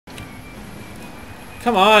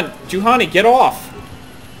Come on, Juhani, get off!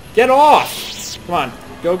 Get off! Come on,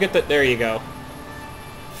 go get the... There you go.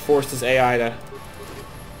 Forced his AI to...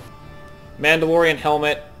 Mandalorian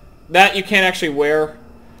helmet. That you can't actually wear.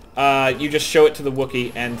 You just show it to the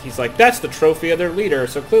Wookiee, and he's like, that's the trophy of their leader,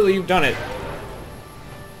 so clearly you've done it.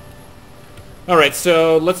 Alright,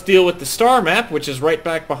 so let's deal with the star map, which is right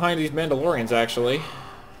back behind these Mandalorians, actually.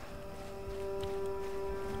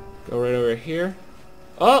 Go right over here.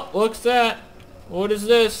 Oh, look's that. What is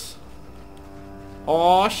this?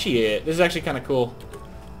 Aw, shit. This is actually kind of cool.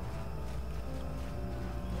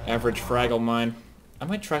 Average Fraggle mine. I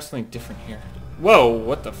might try something different here. Whoa,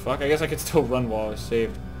 what the fuck? I guess I could still run while I was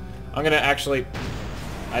saved. I'm gonna actually...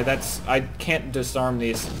 I can't disarm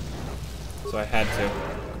these. So I had to.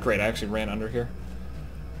 Great, I actually ran under here.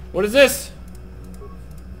 What is this?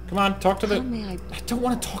 Come on, talk to the... I don't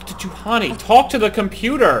want to talk to Juhani. Talk to the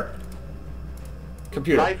computer!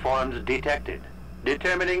 Computer. Life forms detected.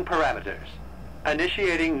 Determining parameters.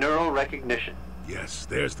 Initiating neural recognition. Yes,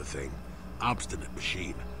 there's the thing. Obstinate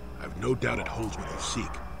machine. I've no doubt it holds what you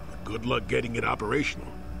seek. But good luck getting it operational.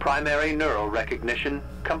 Primary neural recognition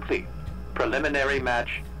complete. Preliminary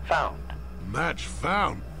match found. Match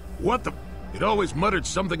found? What the... It always muttered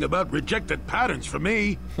something about rejected patterns for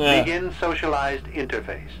me. Begin socialized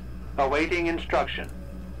interface. Awaiting instruction.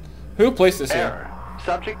 Who placed this here? Error.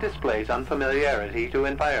 Subject displays unfamiliarity to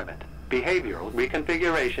environment. Behavioral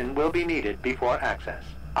reconfiguration will be needed before access.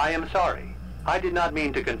 I am sorry. I did not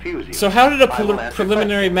mean to confuse you. So how did a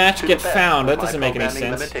preliminary match get found? That doesn't make any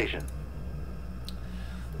sense. Limitation.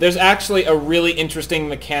 There's actually a really interesting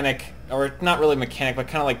mechanic, or not really mechanic, but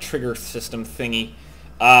kind of like trigger system thingy,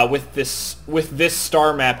 with this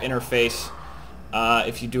star map interface.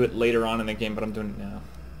 If you do it later on in the game, but I'm doing it now.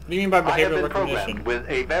 What do you mean by behavioral recognition? With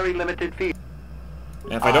a very limited field.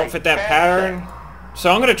 And if I don't fit that pattern,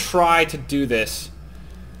 so I'm gonna try to do this.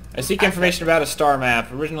 I seek information about a star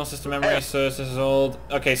map. Original system memory, so this is old.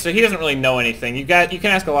 Okay, so he doesn't really know anything. You can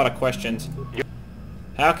ask a lot of questions.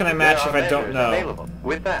 How can I match if I don't know?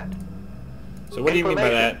 With that. So what do you mean by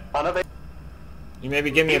that? You maybe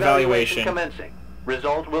give me evaluation. Commencing.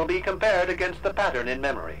 Result will be compared against the pattern in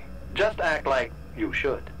memory. Just act like you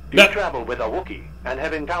should. You travel with a Wookiee and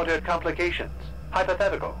have encountered complications.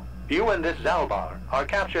 Hypothetical. You and this Zalbar are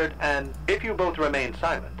captured, and if you both remain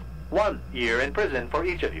silent, 1 year in prison for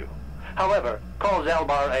each of you. However, call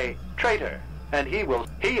Zalbar a traitor, and he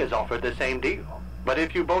is offered the same deal. But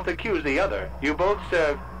if you both accuse the other, you both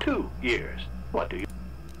serve 2 years. What do you...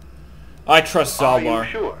 I trust Zalbar. Are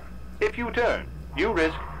you sure? If you turn, you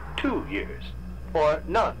risk 2 years. Or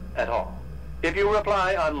none at all. If you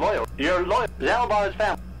reply unloyal, you're loyal. Zalbar's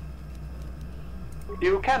family.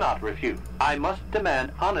 You cannot refuse. I must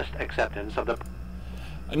demand honest acceptance of the...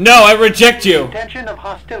 No, I reject you! The intention of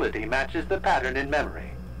hostility matches the pattern in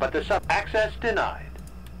memory, but the access denied.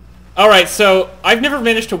 Alright, so I've never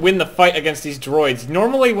managed to win the fight against these droids.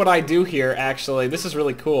 Normally what I do here, actually, this is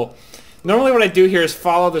really cool. Normally what I do here is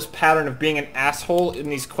follow this pattern of being an asshole in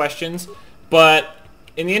these questions, but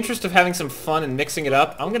in the interest of having some fun and mixing it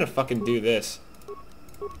up, I'm gonna fucking do this.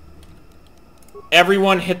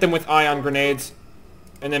 Everyone hit them with ion grenades,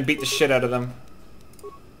 and then beat the shit out of them.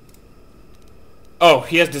 Oh,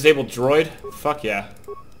 he has disabled droid? Fuck yeah.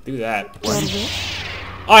 Do that.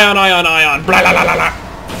 Ion, ion, ion! Blah, blah, blah, blah, blah.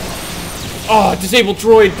 Oh, disabled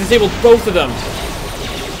droid! Disabled both of them!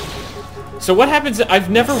 So what happens...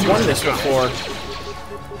 I've never won this before.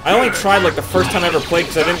 I only tried like the first time I ever played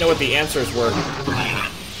because I didn't know what the answers were.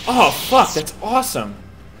 Oh, fuck! That's awesome!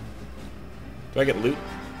 Do I get loot?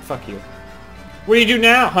 Fuck you. What do you do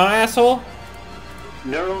now, huh, asshole?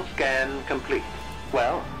 Neural scan complete.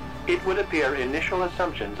 Well, it would appear initial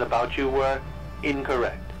assumptions about you were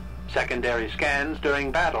incorrect. Secondary scans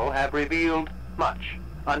during battle have revealed much.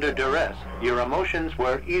 Under duress, your emotions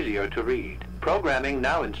were easier to read. Programming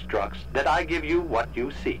now instructs that I give you what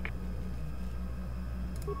you seek.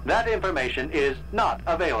 That information is not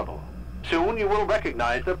available. Soon you will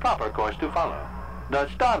recognize the proper course to follow. The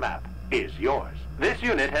star map is yours. This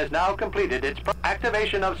unit has now completed its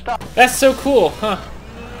activation of star... That's so cool, huh?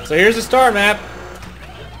 So here's the star map.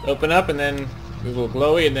 Open up and then move a little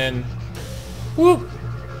glowy and then... Whoop!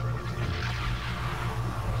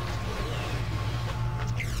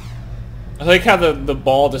 I like how the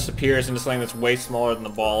ball disappears into something that's way smaller than the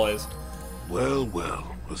ball is. Well,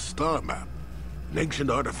 well, a star map. An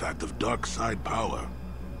ancient artifact of dark side power.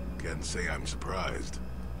 Can't say I'm surprised.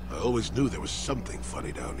 I always knew there was something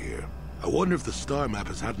funny down here. I wonder if the star map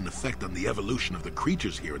has had an effect on the evolution of the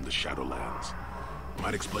creatures here in the Shadowlands.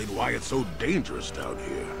 Might explain why it's so dangerous down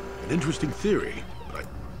here. An interesting theory, but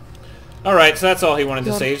Alright, so that's all he wanted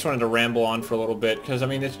to say. He just wanted to ramble on for a little bit, because, I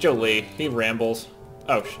mean, it's Joe Lee. He rambles.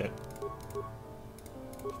 Oh, shit.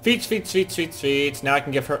 Feats, feats, feats, feats, feats. Now I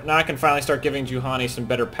can give her... Now I can finally start giving Juhani some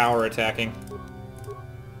better power attacking.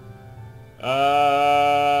 Oh,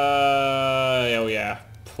 yeah.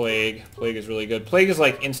 Plague. Plague is really good. Plague is,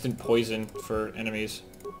 like, instant poison for enemies.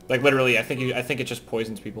 Like, literally, I think it just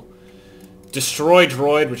poisons people. Destroy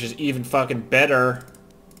Droid, which is even fucking better.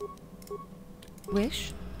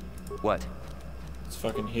 Wish? What? Let's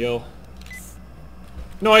fucking heal.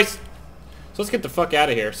 Nice! So let's get the fuck out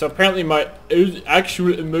of here. So apparently my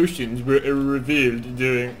actual emotions were revealed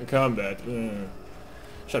during combat.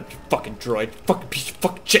 Shut up, you fucking droid. Fucking piece of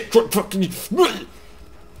fucking shit. Droid fucking...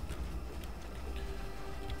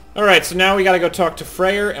 Alright, so now we gotta go talk to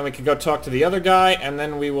Freyr, and we can go talk to the other guy, and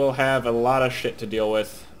then we will have a lot of shit to deal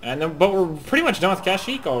with. And then, but we're pretty much done with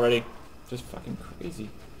Kashyyyk already. Just fucking crazy.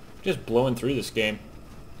 Just blowing through this game.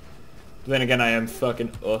 But then again, I am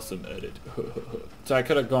fucking awesome at it. So I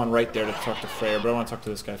could have gone right there to talk to Freyr, but I want to talk to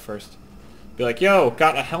this guy first. Be like, yo,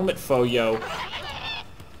 got a helmet foe, yo.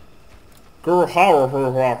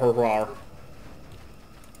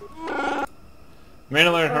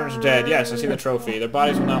 Mandalorian hunters are dead. Yes, I see the trophy. Their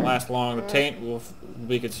bodies will not last long. The taint will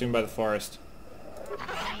be consumed by the forest.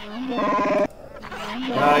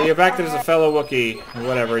 You've acted as a fellow Wookiee.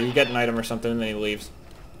 Whatever, you get an item or something, and then he leaves.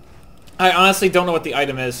 I honestly don't know what the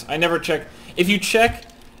item is. I never check. If you check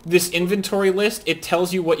this inventory list, it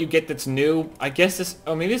tells you what you get that's new. I guess this...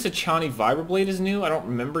 Oh, maybe it's a Chani Vibroblade is new. I don't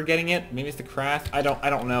remember getting it. Maybe it's the Krath. I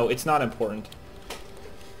don't know. It's not important.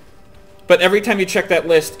 But every time you check that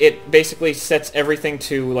list, it basically sets everything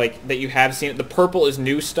to, like, that you have seen. The purple is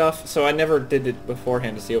new stuff, so I never did it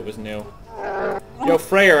beforehand to see what was new. Yo,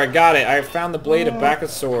 Freyr, I got it. I found the blade of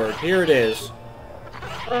Bacca's sword. Here it is.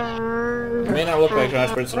 It may not look like much,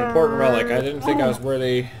 but it's an important relic. I didn't think I was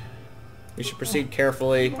worthy. We should proceed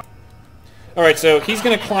carefully. Alright, so he's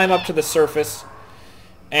going to climb up to the surface,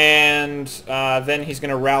 and then he's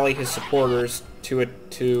going to rally his supporters to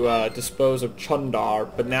dispose of Chundar.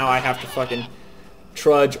 But now I have to fucking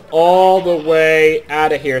trudge all the way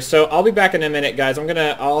out of here. So I'll be back in a minute, guys.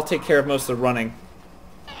 I'll take care of most of the running.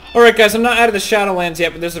 Alright guys, I'm not out of the Shadowlands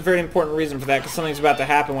yet, but there's a very important reason for that, because something's about to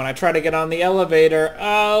happen when I try to get on the elevator.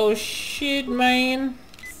 Oh shit, man.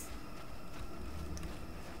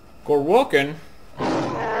 Gorwoken?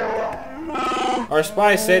 Our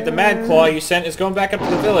spies said the Mad Claw you sent is going back up to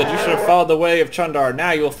the village. You should have followed the way of Chundar.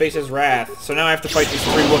 Now you will face his wrath. So now I have to fight these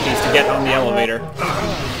 3 Wookiees to get on the elevator.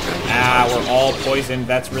 Ah, we're all poisoned.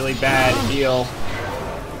 That's really bad. Heal.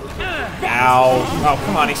 Ow. Oh,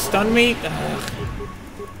 come on, he stunned me? Ugh.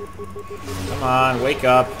 Come on, wake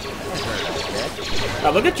up.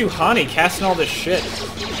 God, look at Juhani casting all this shit.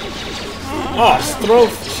 Oh,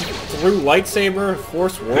 through lightsaber,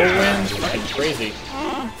 force whirlwind. Fucking crazy.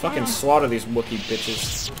 Fucking slaughter these Wookiee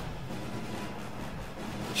bitches.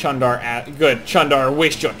 Chundar, good. Chundar,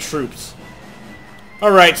 waste your troops.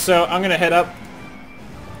 Alright, so I'm gonna head up.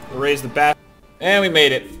 Raise the bat. And we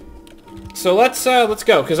made it. So let's go,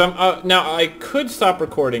 because now I could stop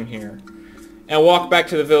recording here and walk back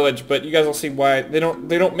to the village, but you guys will see why they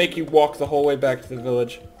don't make you walk the whole way back to the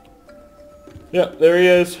village. Yep, there he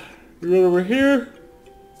is. You run over here.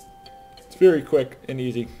 It's very quick and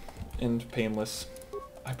easy and painless.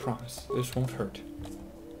 I promise. This won't hurt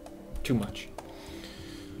too much.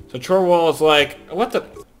 So Chorwal is like, what the?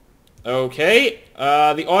 Okay.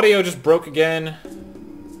 The audio just broke again,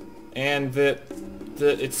 and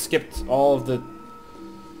it skipped all of the.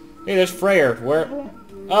 Hey, there's Freyr. Where?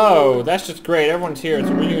 Oh, that's just great. Everyone's here. It's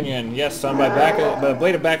a reunion. Yes, son, the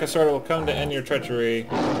blade of Bacca's sword will come to end your treachery.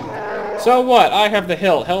 So what? I have the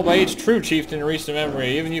hilt, held by each true chieftain in recent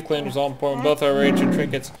memory. Even you claimed it was all important. Both are ancient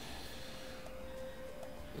trinkets.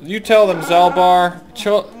 You tell them, Zalbar.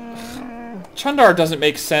 Chundar doesn't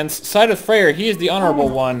make sense. Side of Freyr, he is the honorable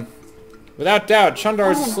one. Without doubt,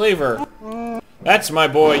 Chundar is a slaver. That's my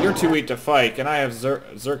boy. You're too weak to fight, and I have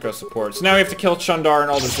Zerka support. So now we have to kill Chundar and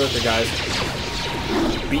all the Zerka guys.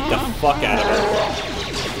 Beat the fuck out of him.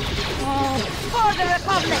 For the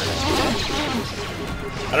Republic!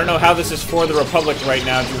 I don't know how this is for the Republic right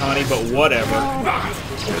now, Juhani, but whatever.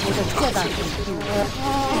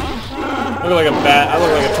 I look like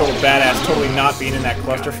a total badass, totally not being in that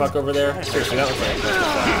clusterfuck over there. Seriously, that looks like a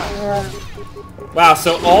clusterfuck. Wow,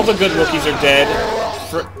 so all the good Wookiees are dead.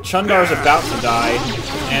 Chundar's about to die,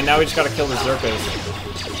 and now we just gotta kill the Zerkas.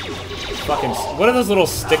 Fucking, what are those little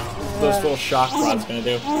shock rods gonna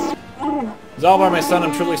do? Zalbar, my son,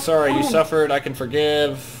 I'm truly sorry. You suffered, I can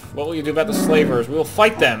forgive. What will you do about the slavers? We will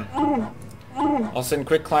fight them. I'll send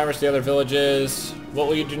quick climbers to the other villages. What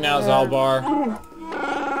will you do now, Zalbar?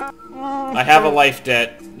 I have a life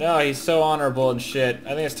debt. No, he's so honorable and shit. I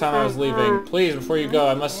think it's time I was leaving. Please, before you go,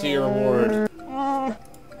 I must see your reward.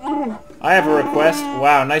 I have a request.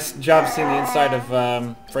 Wow, nice job seeing the inside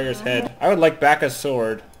of Freyr's head. I would like Bacca's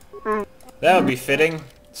sword. That would be fitting.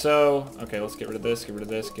 So, okay, let's get rid of this, get rid of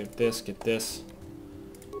this, get this, get this.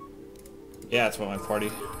 Yeah, that's what my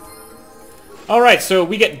party. Alright, so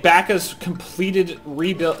we get Bacca's completed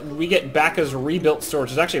rebuilt. We get Bacca's rebuilt sword,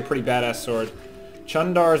 which is actually a pretty badass sword.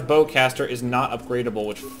 Chundar's bowcaster is not upgradable,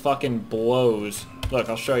 which fucking blows. Look,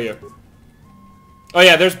 I'll show you. Oh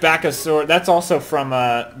yeah, there's Bacca's sword. That's also from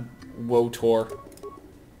WoTor.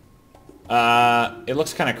 It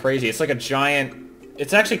looks kind of crazy. It's like a giant.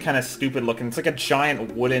 It's actually kind of stupid looking. It's like a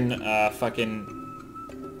giant wooden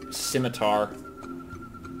fucking scimitar.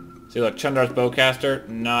 See, look, Chundar's bowcaster,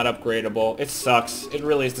 not upgradable. It sucks. It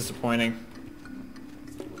really is disappointing.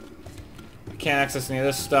 I can't access any of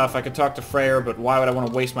this stuff. I could talk to Freyr, but why would I want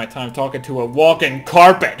to waste my time talking to a walking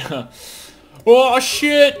carpet? Oh,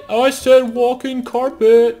 shit! I said walking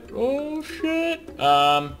carpet! Oh, shit!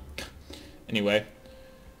 Anyway.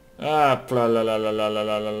 I'm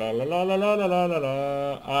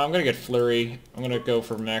gonna get Flurry. I'm gonna go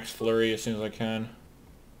for max Flurry as soon as I can.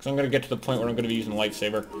 Because I'm going to get to the point where I'm going to be using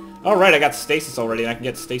Lightsaber. Alright, I got Stasis already, and I can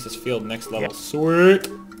get Stasis Field next level. Sweet!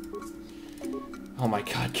 Oh my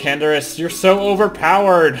god, Canderous, you're so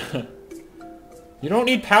overpowered! You don't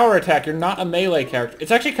need power attack, you're not a melee character. It's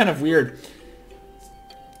actually kind of weird.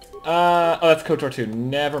 Oh, that's KOTOR 2.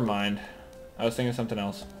 Never mind. I was thinking of something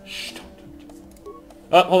else. Shh.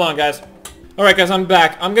 Oh, hold on, guys. Alright guys, I'm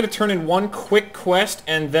back. I'm going to turn in one quick quest,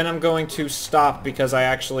 and then I'm going to stop because I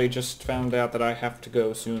actually just found out that I have to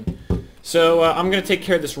go soon. So, I'm going to take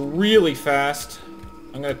care of this really fast.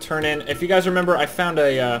 I'm going to turn in... If you guys remember, I found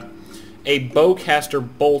a bowcaster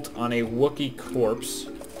bolt on a Wookiee corpse.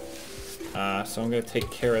 So I'm going to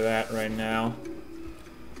take care of that right now.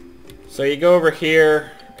 So you go over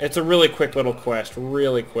here. It's a really quick little quest.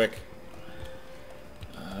 Really quick.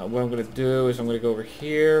 What I'm going to do is I'm going to go over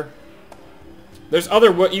here. There's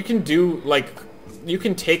other, what you can do, like, you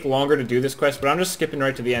can take longer to do this quest, but I'm just skipping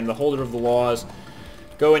right to the end. The Holder of the Laws.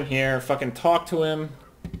 Go in here, fucking talk to him.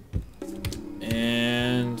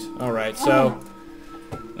 And, alright, so,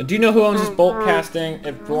 do you know who owns this bolt casting?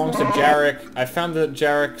 It belongs to Jarek. I found the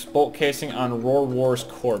Jarek's bolt casing on Rorwar's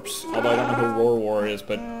corpse, although I don't know who Rorwar is,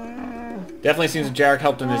 but definitely seems that Jarek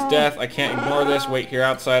helped in his death. I can't ignore this. Wait here,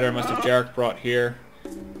 outsider. I must have Jarek brought here.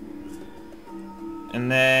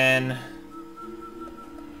 And then...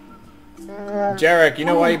 Jarek, you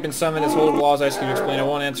know why you've been summoned as Holder of the Laws? I ask you to explain. I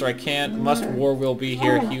won't answer. I can't. Must War will be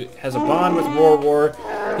here. He has a bond with War.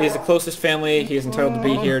 He is the closest family. He is entitled to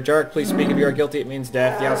be here. Jarek, please speak. If you are guilty, it means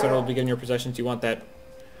death. The outsider will begin your possessions. You want that?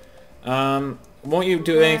 Won't you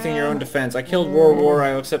do anything in your own defense? I killed War.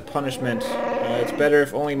 I accept punishment. It's better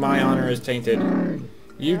if only my honor is tainted.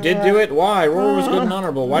 You did do it? Why? War was good and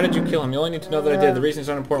honorable. Why did you kill him? You only need to know that I did. The reason is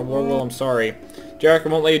unimportant. War, I'm sorry. Jarek, I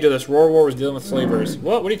won't let you do this. War was dealing with slavers.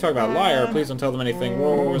 What? What are you talking about? Liar. Please don't tell them anything.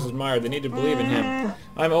 War was admired. They need to believe in him.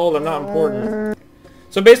 I'm old. I'm not important.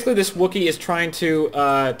 So basically this Wookiee is trying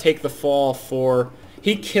to take the fall for...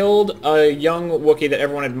 He killed a young Wookiee that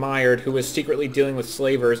everyone admired who was secretly dealing with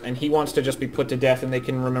slavers, and he wants to just be put to death and they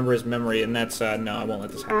can remember his memory, and that's... no, I won't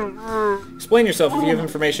let this happen. Explain yourself. If you have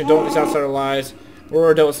information, don't let this outsider lies.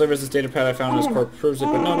 War dealt with slavers. This data pad I found in his corpse proves it,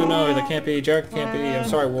 but no, that can't be. Jarek can't be. I'm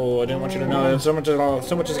sorry, War. I didn't want you to know. So much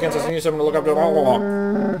is against us. I need someone to look up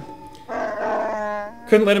to.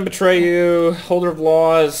 Couldn't let him betray you. Holder of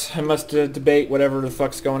Laws. I must debate whatever the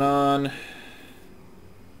fuck's going on.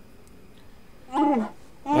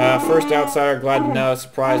 First outsider, glad to know,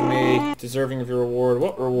 surprised me, deserving of your reward.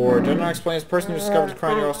 What reward? Did I not explain this person who discovered the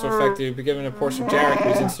crime you're also affected, be given a portion of Jarek for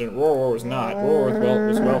this incident. War was not. War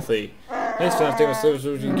was wealthy. Next time you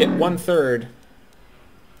get 1/3.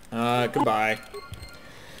 Goodbye.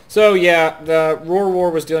 So yeah, the War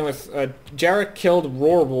was dealing with, Jarek killed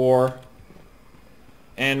War,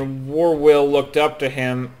 and Warwill looked up to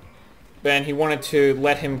him, and he wanted to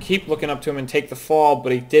let him keep looking up to him and take the fall,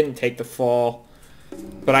 but he didn't take the fall.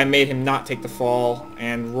 But I made him not take the fall,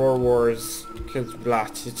 and Rorwar's...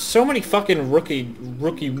 It's so many fucking rookie...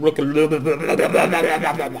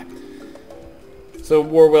 So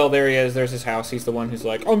Warwill, there he is, there's his house. He's the one who's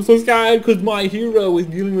like, I'm so sad because my hero is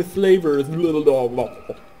dealing with slavers.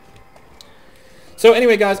 So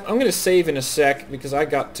anyway, guys, I'm gonna save in a sec because I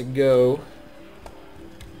got to go.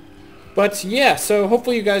 But yeah, so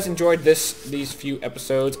hopefully you guys enjoyed these few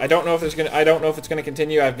episodes. I don't know if it's gonna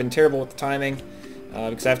continue. I've been terrible with the timing.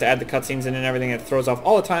 Because I have to add the cutscenes in and everything, and it throws off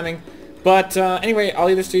all the timing. But anyway, I'll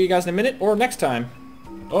either see you guys in a minute or next time.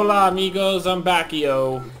 Hola amigos, I'm back,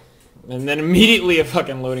 yo. And then immediately a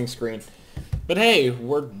fucking loading screen. But hey,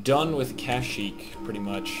 we're done with Kashyyyk, pretty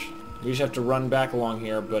much. We just have to run back along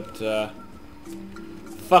here, but,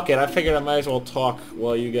 fuck it, I figured I might as well talk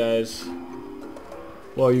while you guys...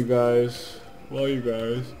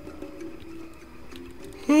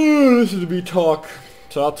 listen to me talk.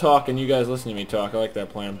 So I'll talk and you guys listen to me talk. I like that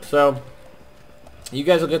plan. So, you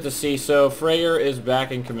guys will get to see. So, Freyr is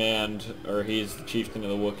back in command, or he's the chieftain of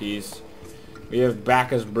the Wookiees. We have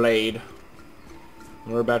Baccha's Blade.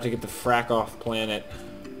 We're about to get the frack off planet.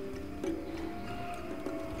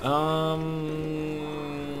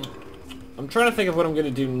 I'm trying to think of what I'm gonna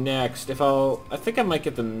do next. I think I might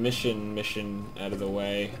get the mission out of the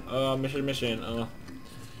way. Mission.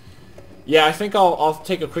 Yeah, I think I'll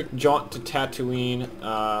take a quick jaunt to Tatooine.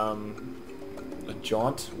 A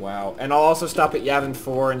jaunt? Wow. And I'll also stop at Yavin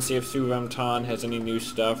 4 and see if Suvamtan has any new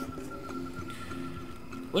stuff.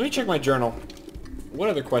 Let me check my journal. What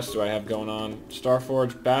other quests do I have going on?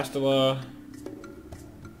 Starforge, Bastila,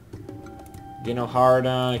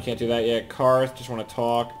 Harda, I can't do that yet. Karth, just want to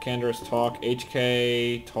talk. Canderous, talk.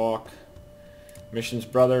 HK, talk. Mission's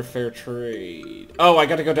brother, fair trade. Oh, I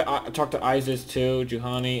gotta go to talk to Isis too,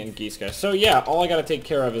 Juhani, and Giska. So yeah, all I gotta take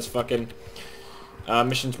care of is fucking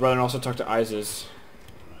Mission's brother, and also talk to Isis.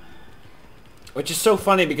 Which is so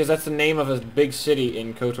funny because that's the name of a big city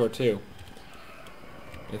in KOTOR 2.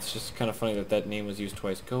 It's just kind of funny that that name was used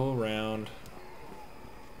twice. Go around.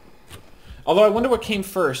 Although I wonder what came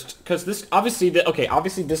first, because this obviously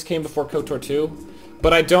obviously this came before KOTOR 2,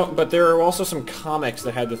 but there are also some comics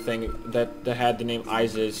that had the thing that had the name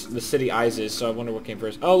Isis, the city Isis. So I wonder what came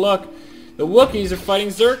first. Oh look, the Wookiees are fighting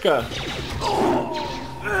Zerka.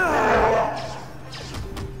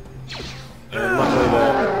 And luckily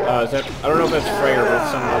I don't know if that's Freyr, but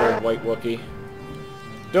it's some other white Wookiee.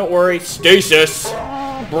 Don't worry, stasis,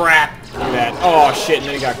 brat. Look at that. Oh shit, and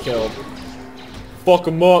then he got killed. Fuck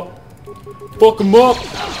him up. Fuck him up!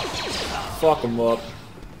 Fuck him up.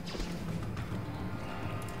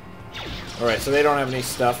 Alright, so they don't have any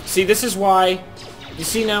stuff. See, this is why... You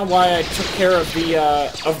see now why I took care of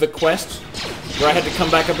the quest? Where I had to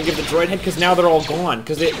come back up and give the droid head? Because now they're all gone.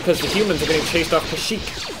 Because the humans are getting chased off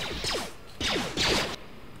Kashyyyk.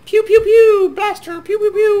 Pew pew pew! Blaster! Pew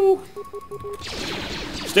pew pew!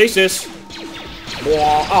 Stasis!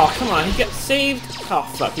 Oh, come on, he got saved? Oh,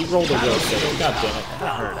 fuck, he rolled a real save. God damn it.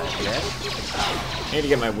 I need to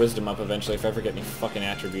get my wisdom up eventually if I ever get any fucking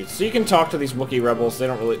attributes. So you can talk to these Wookiee rebels. They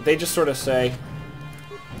don't really... They just sort of say...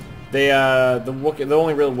 the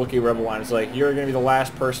only real Wookiee rebel line is like, you're gonna be the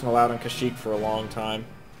last person allowed on Kashyyyk for a long time.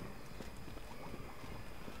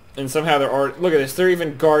 And somehow they're already... Look at this, they're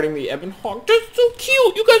even guarding the Ebon Hawk. That's so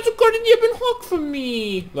cute! You guys are guarding the Ebon Hawk for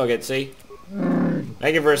me! Look at it, see?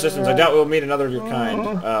 Thank you for assistance. I doubt we'll meet another of your kind.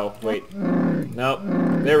 Oh, wait. Nope.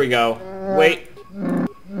 There we go. Wait.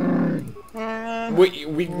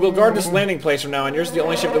 We'll guard this landing place from now on. Yours is the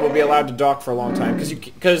only ship that will be allowed to dock for a long time.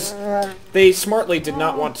 Because they smartly did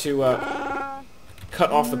not want to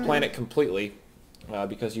cut off the planet completely.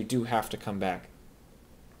 Because you do have to come back.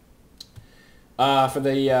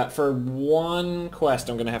 For one quest,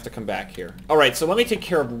 I'm gonna have to come back here. Alright, so let me take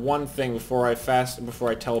care of one thing before I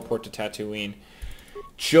teleport to Tatooine.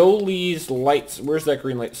 Jolie's lights. Where's that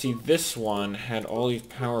green light? See, this one had all these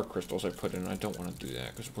power crystals I put in. I don't want to do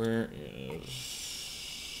that, because where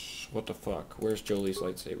is... What the fuck? Where's Jolie's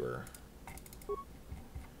lightsaber?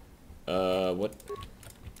 What?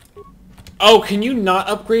 Oh, can you not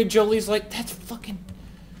upgrade Jolie's light? That's fucking...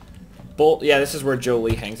 Yeah, this is where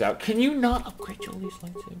Jolie hangs out. Can you not upgrade Jolie's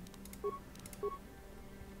lightsaber?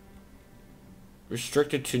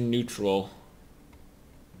 Restricted to neutral.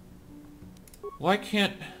 Why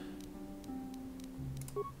can't...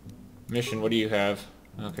 Mission, what do you have?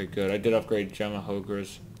 Okay, good. I did upgrade Gemma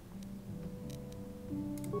Hogra's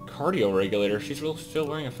cardio regulator. She's still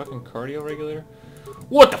wearing a fucking cardio regulator?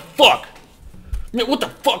 What the fuck? What the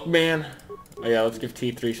fuck, man? Oh yeah, let's give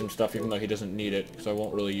T3 some stuff, even though he doesn't need it, because I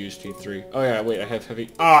won't really use T3. Oh yeah, wait, I have heavy...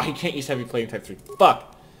 Ah, he can't use heavy plating type 3.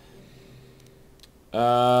 Fuck!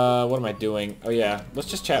 What am I doing? Oh yeah, let's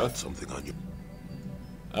just chat with... Something on you.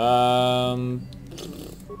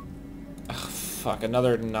 Fuck,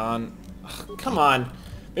 another non... Ugh, come on!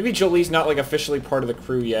 Maybe Jolie's not, like, officially part of the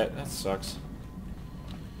crew yet. That sucks.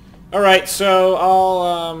 Alright, so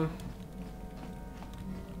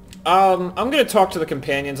I'm gonna talk to the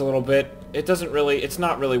companions a little bit. It's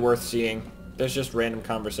not really worth seeing. There's just random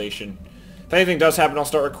conversation. If anything does happen, I'll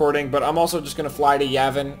start recording, but I'm also just gonna fly to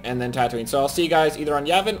Yavin and then Tatooine. So I'll see you guys either on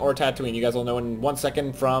Yavin or Tatooine. You guys will know in 1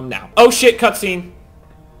 second from now. Oh shit, cutscene!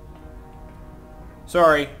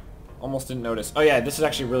 Sorry. Almost didn't notice. Oh yeah, this is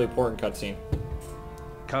actually a really important cutscene.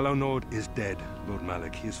 Callow Nord is dead, Lord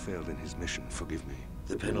Malik. He has failed in his mission. Forgive me.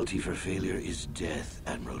 The penalty for failure is death,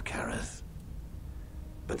 Admiral Kareth.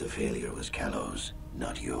 But the failure was Callow's,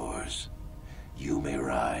 not yours. You may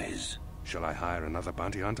rise. Shall I hire another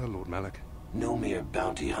bounty hunter, Lord Malik? No mere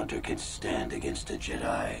bounty hunter can stand against a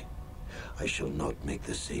Jedi. I shall not make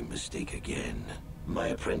the same mistake again. My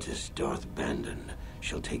apprentice, Darth Bandon,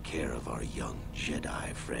 shall take care of our young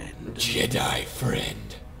Jedi friend. Jedi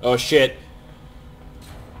friend. Oh shit.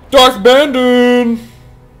 Darth Bandon!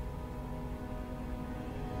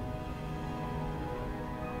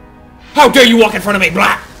 How dare you walk in front of me,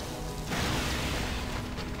 blah!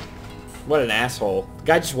 What an asshole. The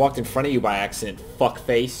guy just walked in front of you by accident,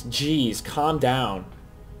 fuckface. Jeez, calm down.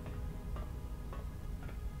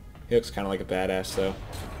 He looks kind of like a badass, though.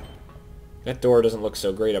 That door doesn't look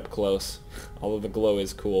so great up close, although the glow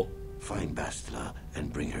is cool. Find Bastila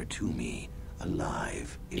and bring her to me,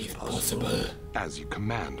 alive, if possible. As you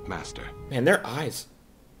command, Master. Man, their eyes.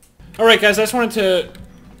 Alright, guys, I just wanted to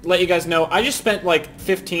let you guys know, I just spent like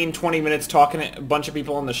 15-20 minutes talking to a bunch of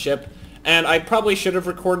people on the ship, and I probably should have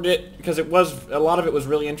recorded it, because a lot of it was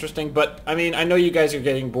really interesting, but, I mean, I know you guys are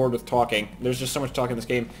getting bored with talking. There's just so much talk in this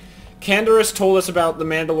game. Canderous told us about the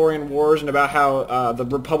Mandalorian Wars and about how the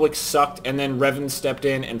Republic sucked, and then Revan stepped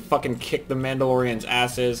in and fucking kicked the Mandalorians'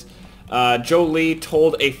 asses. Joe Lee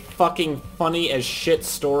told a fucking funny as shit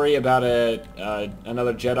story about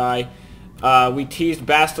another Jedi. We teased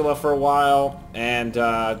Bastila for a while and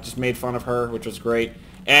just made fun of her, which was great.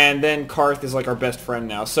 And then Karth is like our best friend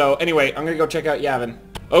now. So anyway, I'm gonna go check out Yavin.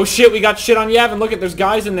 Oh shit, we got shit on Yavin. Look, there's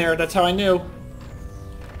guys in there. That's how I knew.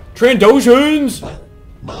 Trandoshans!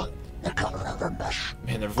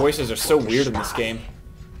 Man, their voices are so weird in this game.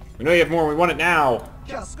 We know you have more and we want it now.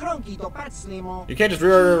 You can't just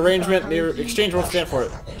reorder arrangement. The exchange won't stand for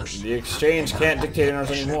it. The exchange can't dictate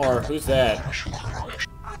ours anymore. Who's that?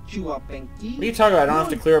 What are you talking about? I don't have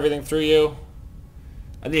to clear everything through you.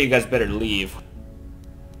 I think you guys better leave.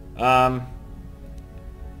 Dead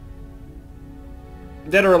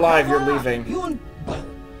or alive, you're leaving.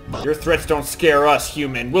 Your threats don't scare us,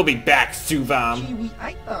 human. We'll be back, Suvam.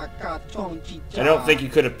 I don't think you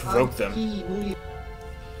could have provoked them.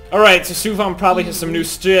 Alright, so Suvam probably has some new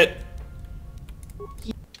shit.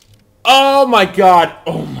 Oh my god.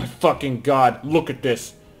 Oh my fucking god. Look at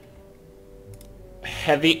this.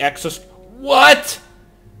 Heavy exos... What?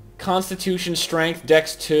 Constitution, Strength,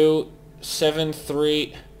 Dex 2, 7,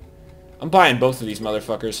 3... I'm buying both of these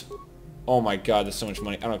motherfuckers. Oh my god, there's so much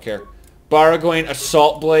money. I don't care. Baragouin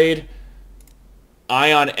Assault Blade.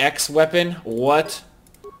 Ion X weapon. What?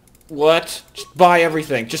 What? Just buy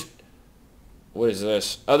everything. Just... What is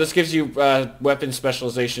this? Oh, this gives you weapon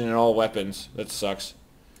specialization in all weapons. That sucks.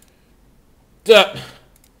 Duh.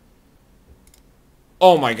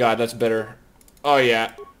 Oh my god, that's better. Oh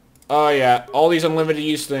yeah. Oh yeah. All these unlimited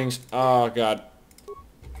use things. Oh god.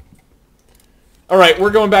 Alright,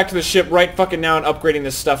 we're going back to the ship right fucking now and upgrading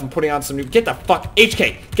this stuff and putting on some new... Get the fuck...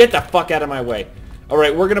 HK! Get the fuck out of my way.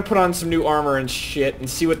 Alright, we're gonna put on some new armor and shit and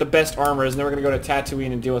see what the best armor is, and then we're gonna go to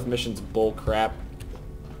Tatooine and deal with missions bull crap.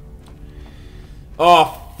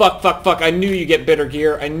 Oh, fuck, fuck, fuck. I knew you get better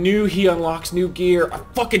gear. I knew he unlocks new gear. I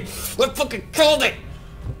fucking killed it!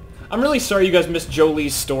 I'm really sorry you guys missed Joe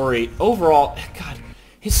Lee's story. Overall, god,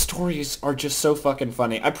 his stories are just so fucking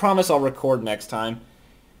funny. I promise I'll record next time.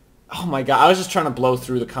 Oh my god, I was just trying to blow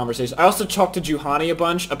through the conversation. I also talked to Juhani a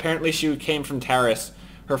bunch. Apparently she came from Taris.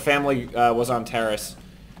 Her family was on Taris.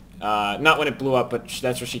 Not when it blew up, but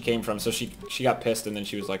that's where she came from. So she got pissed and then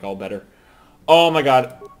she was like all better. Oh my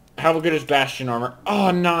god. How good is Bastion armor?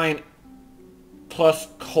 Oh, 9. Plus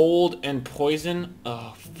cold and poison?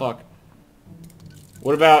 Oh, fuck.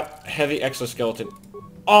 What about heavy exoskeleton?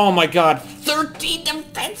 Oh my god. 13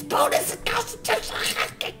 defense bonus and constitution.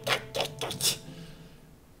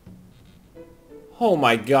 Oh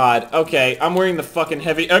my god. Okay, I'm wearing the fucking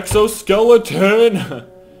heavy exoskeleton.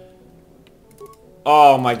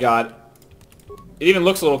 Oh my god. It even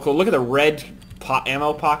looks a little cool. Look at the red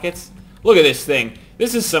ammo pockets. Look at this thing.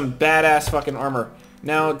 This is some badass fucking armor.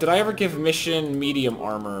 Now, did I ever give Mission medium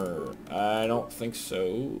armor? I don't think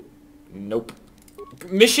so. Nope.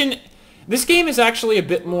 Mission... This game is actually a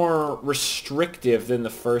bit more restrictive than the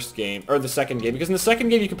first game, or the second game, because in the second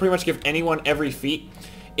game you can pretty much give anyone every feat.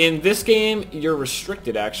 In this game, you're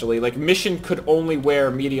restricted, actually. Like, Mission could only wear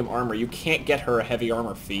medium armor. You can't get her a heavy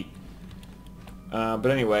armor feat. But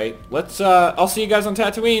anyway, let's, I'll see you guys on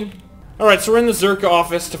Tatooine. Alright, so we're in the Zerka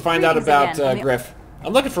office to find out about, Griff.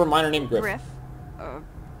 I'm looking for a miner named Griff. Griff?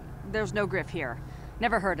 There's no Griff here.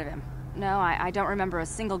 Never heard of him. No, I don't remember a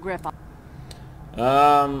single Griff.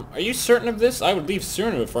 Are you certain of this? I would leave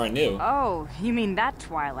sooner if I knew. Oh, you mean that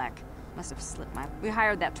Twi'lek? Must have slipped my... We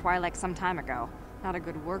hired that Twi'lek some time ago. Not a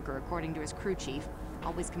good worker, according to his crew chief.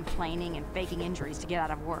 Always complaining and faking injuries to get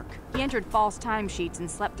out of work. He entered false timesheets and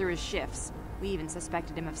slept through his shifts. We even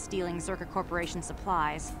suspected him of stealing Zerka Corporation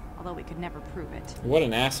supplies, although we could never prove it. What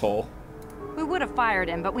an asshole. We would have fired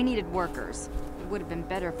him, but we needed workers. It would have been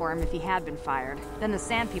better for him if he had been fired. Then the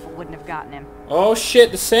Sand People wouldn't have gotten him. Oh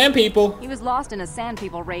shit, the Sand People! He was lost in a Sand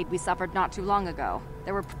People raid we suffered not too long ago.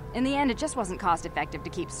 In the end, it just wasn't cost-effective to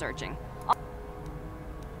keep searching.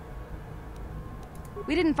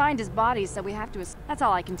 We didn't find his body, so we have to... That's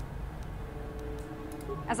all I can...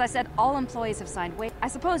 As I said, all employees have signed wait. I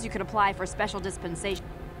suppose you could apply for special dispensation.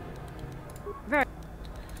 Very...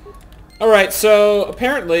 Alright, so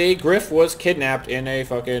apparently Griff was kidnapped in a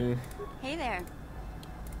fucking... Hey there.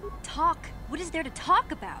 Talk. What is there to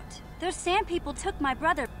talk about? Those Sand People took my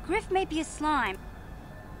brother. Griff may be a slime.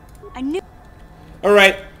 I knew...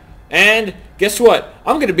 Alright, and guess what?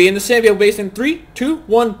 I'm gonna be in the Sand People base in 3, 2,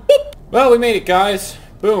 1, boop! Well, we made it, guys.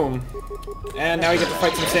 Boom. And now we get to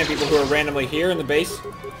fight some Sand People who are randomly here in the base.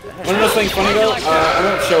 Want to know something funny, though? I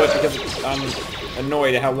won't show it because I'm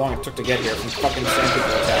annoyed at how long it took to get here from fucking Sand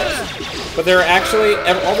People attacks. But there are actually...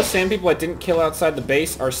 All the Sand People I didn't kill outside the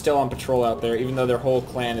base are still on patrol out there, even though their whole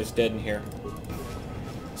clan is dead in here.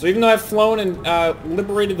 So even though I've flown and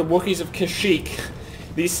liberated the Wookiees of Kashyyyk,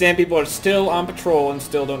 these Sand People are still on patrol and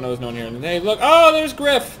still don't know there's no one here. And hey, look! Oh, there's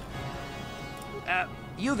Griff!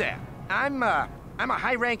 You there. I'm a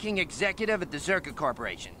high-ranking executive at the Zerka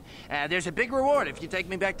Corporation. There's a big reward if you take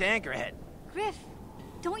me back to Anchorhead. Griff,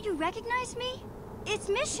 don't you recognize me? It's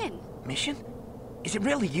Mission. Mission? Is it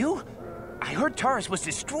really you? I heard Taurus was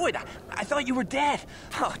destroyed. I thought you were dead.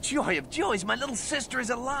 Oh, joy of joys, my little sister is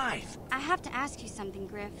alive. I have to ask you something,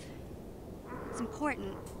 Griff. It's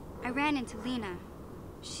important. I ran into Lena.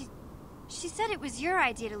 She said it was your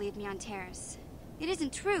idea to leave me on Terrace. It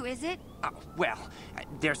isn't true, is it? Well,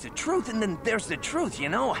 there's the truth and then there's the truth, you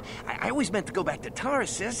know? I always meant to go back to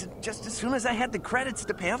Taurus, sis, just as soon as I had the credits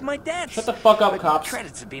to pay off my debts. Shut the fuck up, but cops.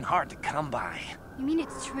 Credits have been hard to come by. You mean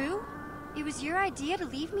it's true? It was your idea to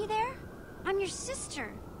leave me there? I'm your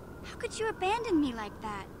sister. How could you abandon me like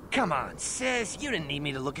that? Come on, sis. You didn't need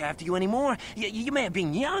me to look after you anymore. You may have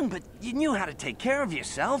been young, but you knew how to take care of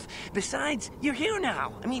yourself. Besides, you're here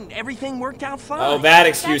now. I mean, everything worked out fine. Oh, that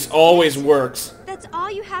excuse always works. That's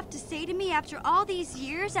all you have to say to me after all these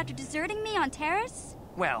years, after deserting me on Terrace?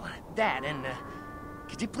 Well, that, and,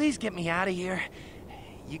 could you please get me out of here?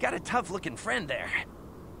 You got a tough-looking friend there.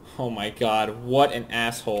 Oh my god, what an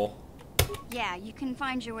asshole. Yeah, you can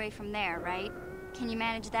find your way from there, right? Can you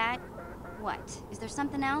manage that? What? Is there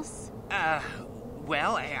something else?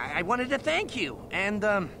 Well, I wanted to thank you, and,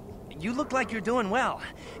 you look like you're doing well.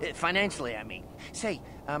 Financially, I mean. Say,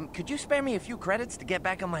 could you spare me a few credits to get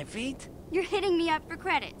back on my feet? You're hitting me up for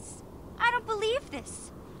credits. I don't believe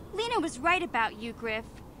this. Lena was right about you, Griff.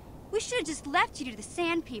 We should have just left you to the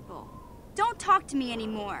Sand People. Don't talk to me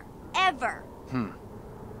anymore. Ever.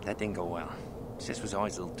 That didn't go well. Sis was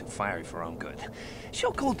always a little too fiery for her own good.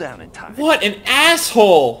 She'll cool down in time. What an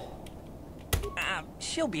asshole!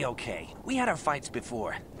 She'll be okay. We had our fights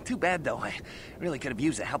before. Too bad, though. I really could have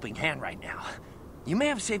used a helping hand right now. You may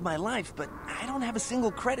have saved my life, but I don't have a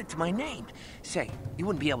single credit to my name. Say, you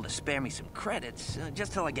wouldn't be able to spare me some credits,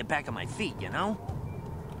 just till I get back on my feet, you know?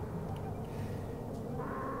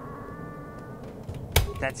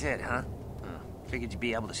 That's it, huh? Figured you'd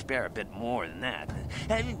be able to spare a bit more than that.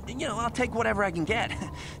 You know, I'll take whatever I can get.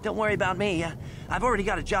 Don't worry about me. I've already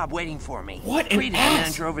got a job waiting for me. What an Creed, the ass!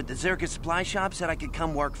 manager over at the Zerka supply shop, said I could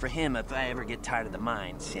come work for him if I ever get tired of the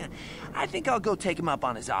mines. Yeah, I think I'll go take him up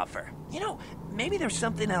on his offer. You know, maybe there's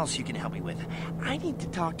something else you can help me with. I need to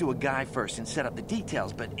talk to a guy first and set up the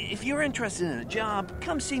details, but if you're interested in a job,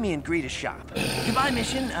 come see me in Greta's shop. Goodbye,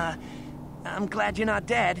 Mission. I'm glad you're not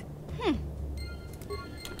dead.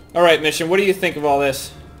 Alright, Mission, what do you think of all this?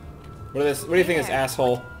 What do you think of this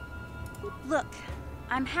asshole? Look,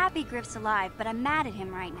 I'm happy Griff's alive, but I'm mad at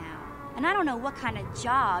him right now. And I don't know what kind of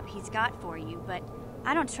job he's got for you, but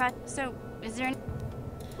I don't trust... So, is there any...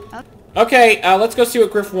 Okay, let's go see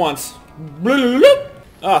what Griff wants.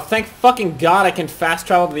 Oh, thank fucking God I can fast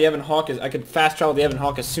travel to the Evan Hawk. I could fast travel to the Evan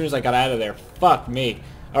Hawk as soon as I got out of there. Fuck me.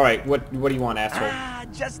 Alright, what do you want,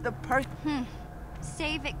 asshole? Just the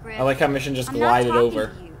Save it, Griff. I like how Mission just I'm glided not talking over.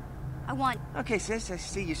 to you. I want... Okay, sis, I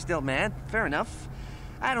see you're still mad. Fair enough.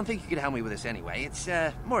 I don't think you could help me with this anyway. It's,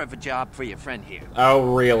 more of a job for your friend here.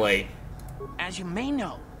 Oh, really? As you may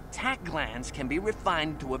know, tack glands can be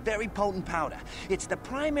refined to a very potent powder. It's the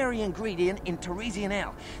primary ingredient in Teresian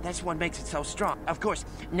ale. That's what makes it so strong. Of course,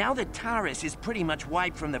 now that Taris is pretty much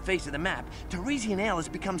wiped from the face of the map, Teresian ale has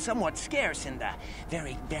become somewhat scarce and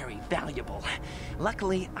very, very valuable.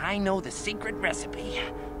 Luckily, I know the secret recipe.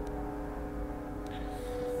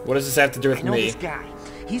 What does this have to do with I know me? this guy.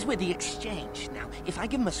 He's with the Exchange. Now, if I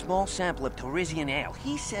give him a small sample of Teresian ale,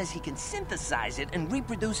 he says he can synthesize it and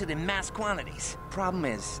reproduce it in mass quantities. Problem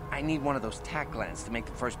is, I need one of those tack glands to make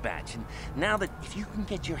the first batch, and now that if you can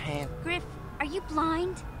get your hand... Griff, are you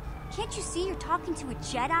blind? Can't you see you're talking to a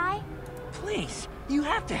Jedi? Please, you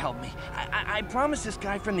have to help me. I promised this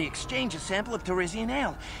guy from the Exchange a sample of Teresian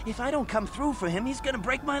ale. If I don't come through for him, he's gonna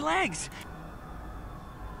break my legs.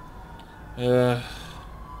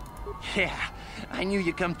 Yeah, I knew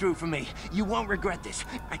you'd come through for me. You won't regret this.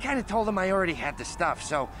 I kind of told him I already had the stuff,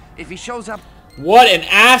 so if he shows up... What an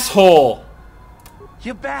asshole!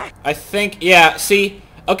 You're back! I think, yeah, see...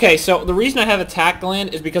 Okay, so the reason I have a tack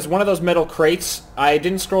gland is because one of those metal crates, I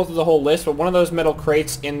didn't scroll through the whole list, but one of those metal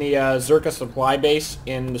crates in the Zerka supply base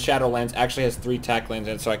in the Shadowlands actually has 3 tack glands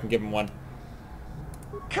in it, so I can give him one.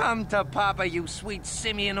 Come to Papa, you sweet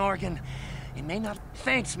simian organ. It may not...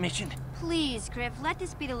 Thanks, Mission. Please, Griff, let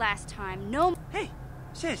this be the last time. No... Hey,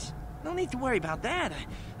 sis, no need to worry about that.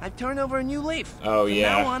 I've turned over a new leaf. Oh,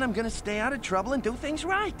 yeah. From now on, I'm gonna stay out of trouble and do things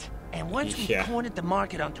right. And once we've cornered the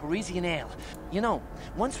market on Teresian ale, you know,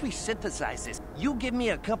 once we synthesize this, you give me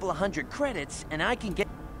a couple of 100 credits, and I can get...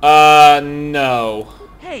 No.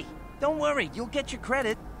 Hey, don't worry, you'll get your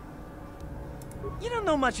credit. You don't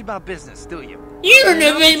know much about business, do you? You don't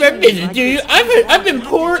know much about business, do you? I've been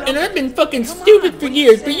poor and I've been fucking stupid for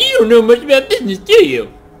years, but you don't know much about business, do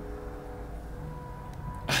you?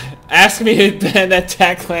 Ask me that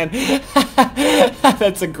tack gland.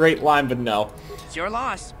 That's a great line, but no. It's your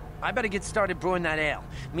loss. I better get started brewing that ale.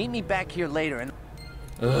 Meet me back here later and...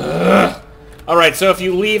 Alright, so if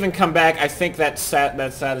you leave and come back, I think that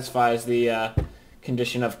satisfies the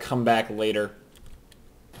condition of come back later.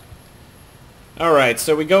 Alright,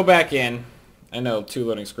 so we go back in. I know, 2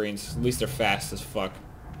 loading screens. At least they're fast as fuck.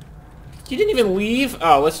 You didn't even leave?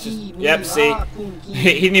 Oh, let's just... Yep, see?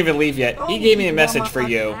 He didn't even leave yet. He gave me a message for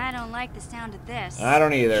you. I don't like the sound of this. I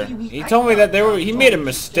don't either. He told me that he made a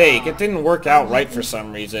mistake. It didn't work out right for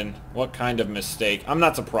some reason. What kind of mistake? I'm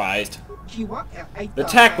not surprised. The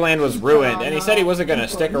tack gland was ruined, and he said he wasn't going to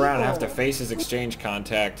stick around and have to face his Exchange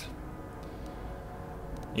contact.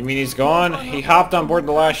 You mean he's gone? He hopped on board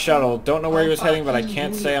the last shuttle. Don't know where he was heading, but I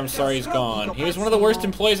can't say I'm sorry he's gone. He was one of the worst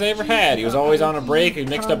employees I ever had. He was always on a break, he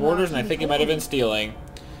mixed up orders, and I think he might have been stealing.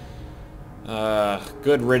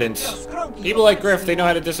 Good riddance. People like Griff, they know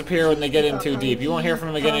how to disappear when they get in too deep. You won't hear from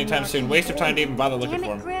him again anytime soon. Waste of time to even bother looking for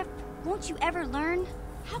him. Griff, won't you ever learn?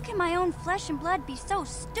 How can my own flesh and blood be so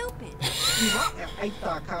stupid? He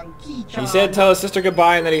said tell his sister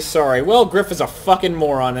goodbye and that he's sorry. Well, Griff is a fucking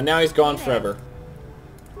moron, and now he's gone forever.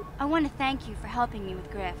 I want to thank you for helping me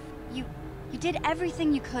with Griff. You did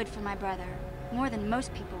everything you could for my brother, more than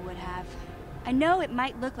most people would have. I know it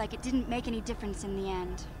might look like it didn't make any difference in the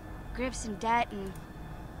end. Griff's in debt and...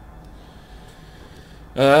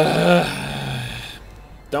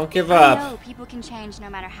 Don't give up. I know people can change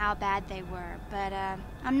no matter how bad they were, but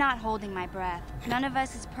I'm not holding my breath. None of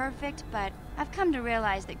us is perfect, but I've come to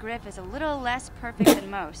realize that Griff is a little less perfect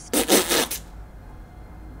than most.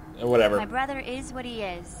 Whatever. My brother is what he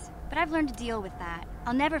is, but I've learned to deal with that.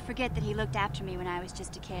 I'll never forget that he looked after me when I was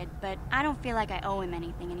just a kid, but I don't feel like I owe him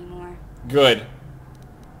anything anymore. Good.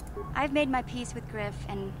 I've made my peace with Griff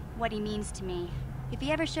and what he means to me. If he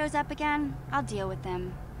ever shows up again, I'll deal with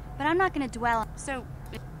him. But I'm not gonna dwell on... So...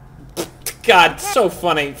 God, so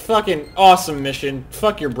funny. Fucking awesome mission.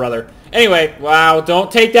 Fuck your brother. Anyway, wow,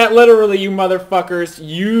 don't take that literally, you motherfuckers.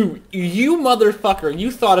 You motherfucker.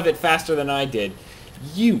 You thought of it faster than I did.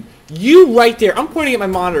 You right there. I'm pointing at my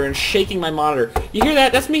monitor and shaking my monitor. You hear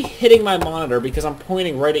that? That's me hitting my monitor because I'm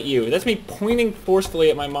pointing right at you. That's me pointing forcefully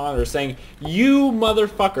at my monitor saying, you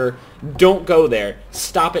motherfucker, don't go there.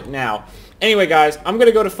 Stop it now. Anyway, guys, I'm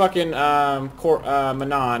gonna go to fucking,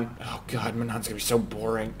 Manon. Oh, God, Manon's gonna be so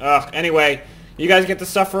boring. Ugh, anyway, you guys get to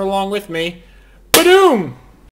suffer along with me. Ba-doom!